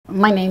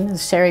My name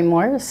is Sherry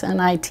Morris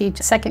and I teach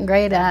second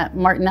grade at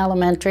Martin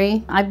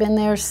Elementary. I've been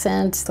there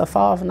since the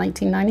fall of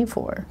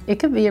 1994. It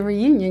could be a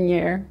reunion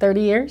year,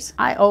 30 years.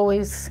 I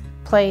always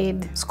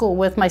played school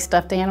with my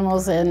stuffed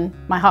animals and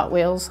my Hot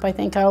Wheels. I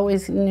think I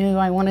always knew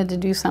I wanted to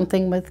do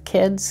something with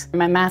kids.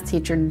 My math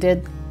teacher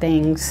did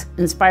things,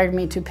 inspired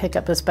me to pick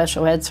up a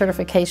special ed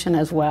certification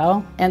as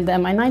well. And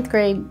then my 9th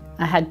grade,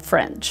 I had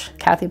French,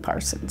 Kathy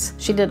Parsons.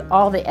 She did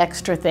all the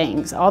extra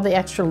things, all the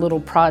extra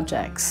little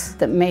projects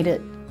that made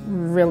it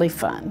really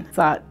fun.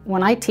 Thought,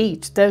 when I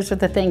teach, those are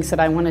the things that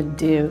I want to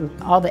do,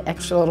 all the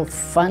extra little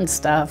fun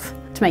stuff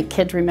to make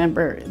kids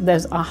remember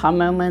those aha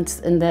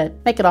moments and that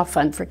make it all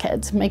fun for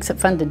kids, makes it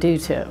fun to do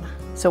too.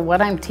 So what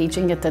I'm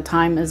teaching at the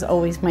time is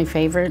always my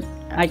favorite.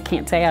 I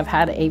can't say I've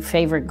had a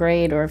favorite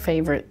grade or a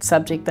favorite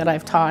subject that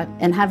I've taught.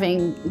 And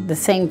having the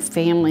same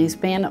families,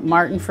 being at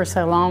Martin for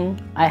so long,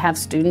 I have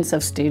students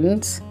of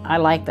students. I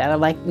like that. I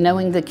like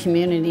knowing the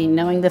community,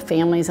 knowing the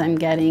families I'm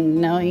getting,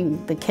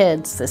 knowing the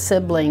kids, the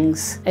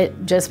siblings.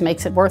 It just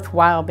makes it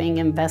worthwhile being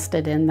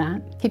invested in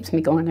that. Keeps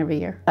me going every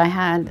year. I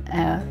had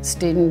a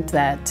student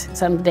that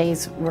some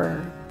days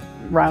were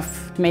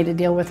rough, made a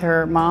deal with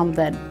her mom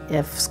that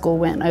if school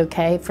went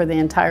okay for the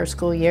entire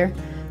school year,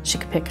 she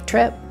could pick a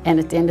trip. And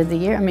at the end of the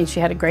year, I mean, she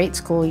had a great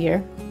school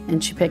year,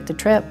 and she picked a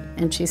trip.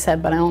 And she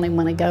said, but I only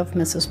want to go if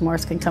Mrs.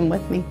 Morris can come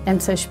with me.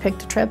 And so she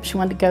picked a trip. She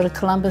wanted to go to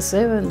Columbus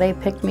Zoo, and they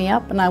picked me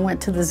up, and I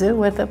went to the zoo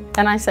with them.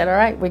 And I said, all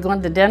right, we're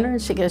going to dinner?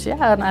 And she goes,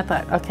 yeah. And I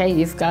thought, okay,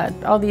 you've got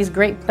all these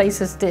great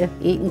places to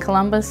eat in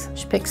Columbus.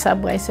 She picked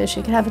Subway so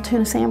she could have a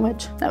tuna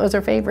sandwich. That was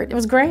her favorite. It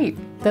was great.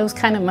 Those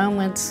kind of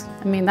moments,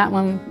 I mean, that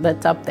one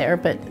that's up there,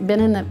 but been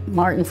in at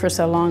Martin for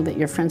so long that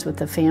you're friends with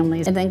the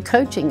families, and then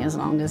coaching as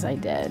long as I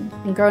did.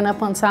 And growing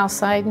up on South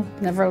Side,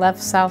 never left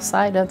South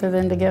Side other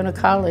than to go to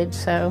college.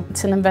 So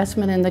it's an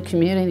investment in the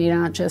community,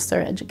 not just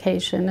their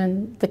education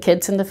and the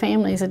kids and the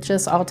families. It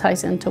just all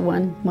ties into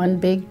one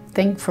big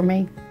thing for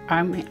me.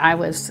 I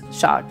was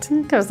shocked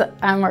because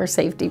I'm our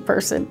safety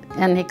person,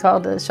 and he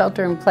called a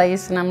shelter in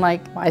place, and I'm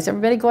like, why is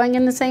everybody going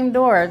in the same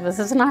door? This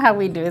is not how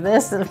we do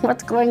this.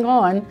 What's going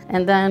on?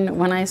 And then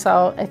when I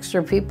saw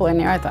extra people in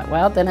there, I thought,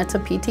 well, then it's a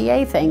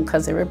PTA thing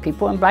because there were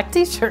people in black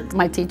t-shirts.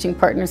 My teaching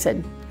partner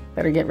said,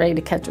 better get ready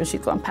to catch her, she's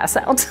going to pass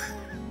out.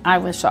 I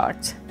was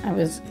shocked. I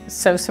was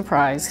so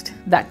surprised.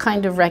 That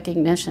kind of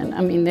recognition.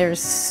 I mean, there's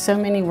so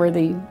many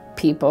worthy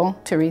people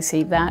to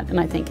receive that, and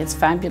I think it's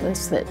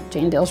fabulous that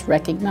Jane Dils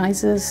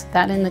recognizes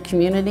that in the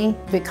community,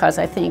 because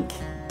I think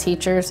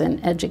teachers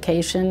and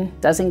education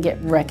doesn't get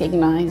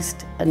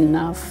recognized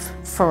enough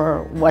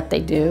for what they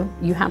do.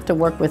 You have to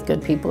work with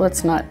good people.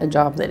 It's not a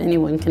job that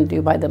anyone can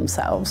do by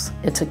themselves.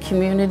 It's a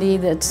community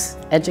that's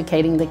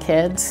educating the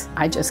kids.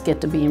 I just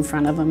get to be in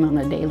front of them on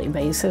a daily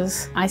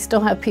basis. I still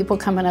have people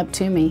coming up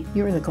to me,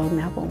 you were the Golden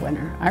Apple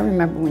winner. I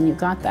remember when you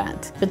got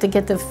that. But to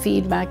get the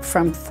feedback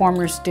from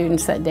former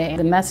students that day,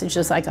 the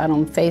messages I got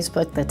on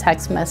Facebook, the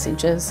text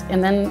messages,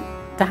 and then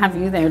to have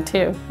you there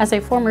too. As a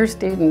former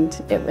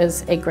student, it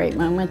was a great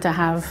moment to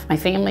have my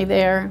family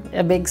there.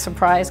 A big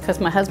surprise because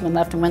my husband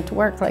left and went to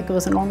work like it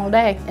was a normal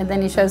day, and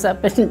then he shows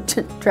up in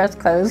dress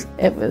clothes.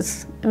 It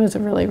was a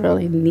really,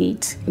 really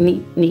neat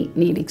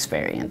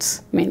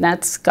experience. I mean,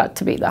 that's got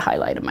to be the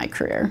highlight of my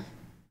career.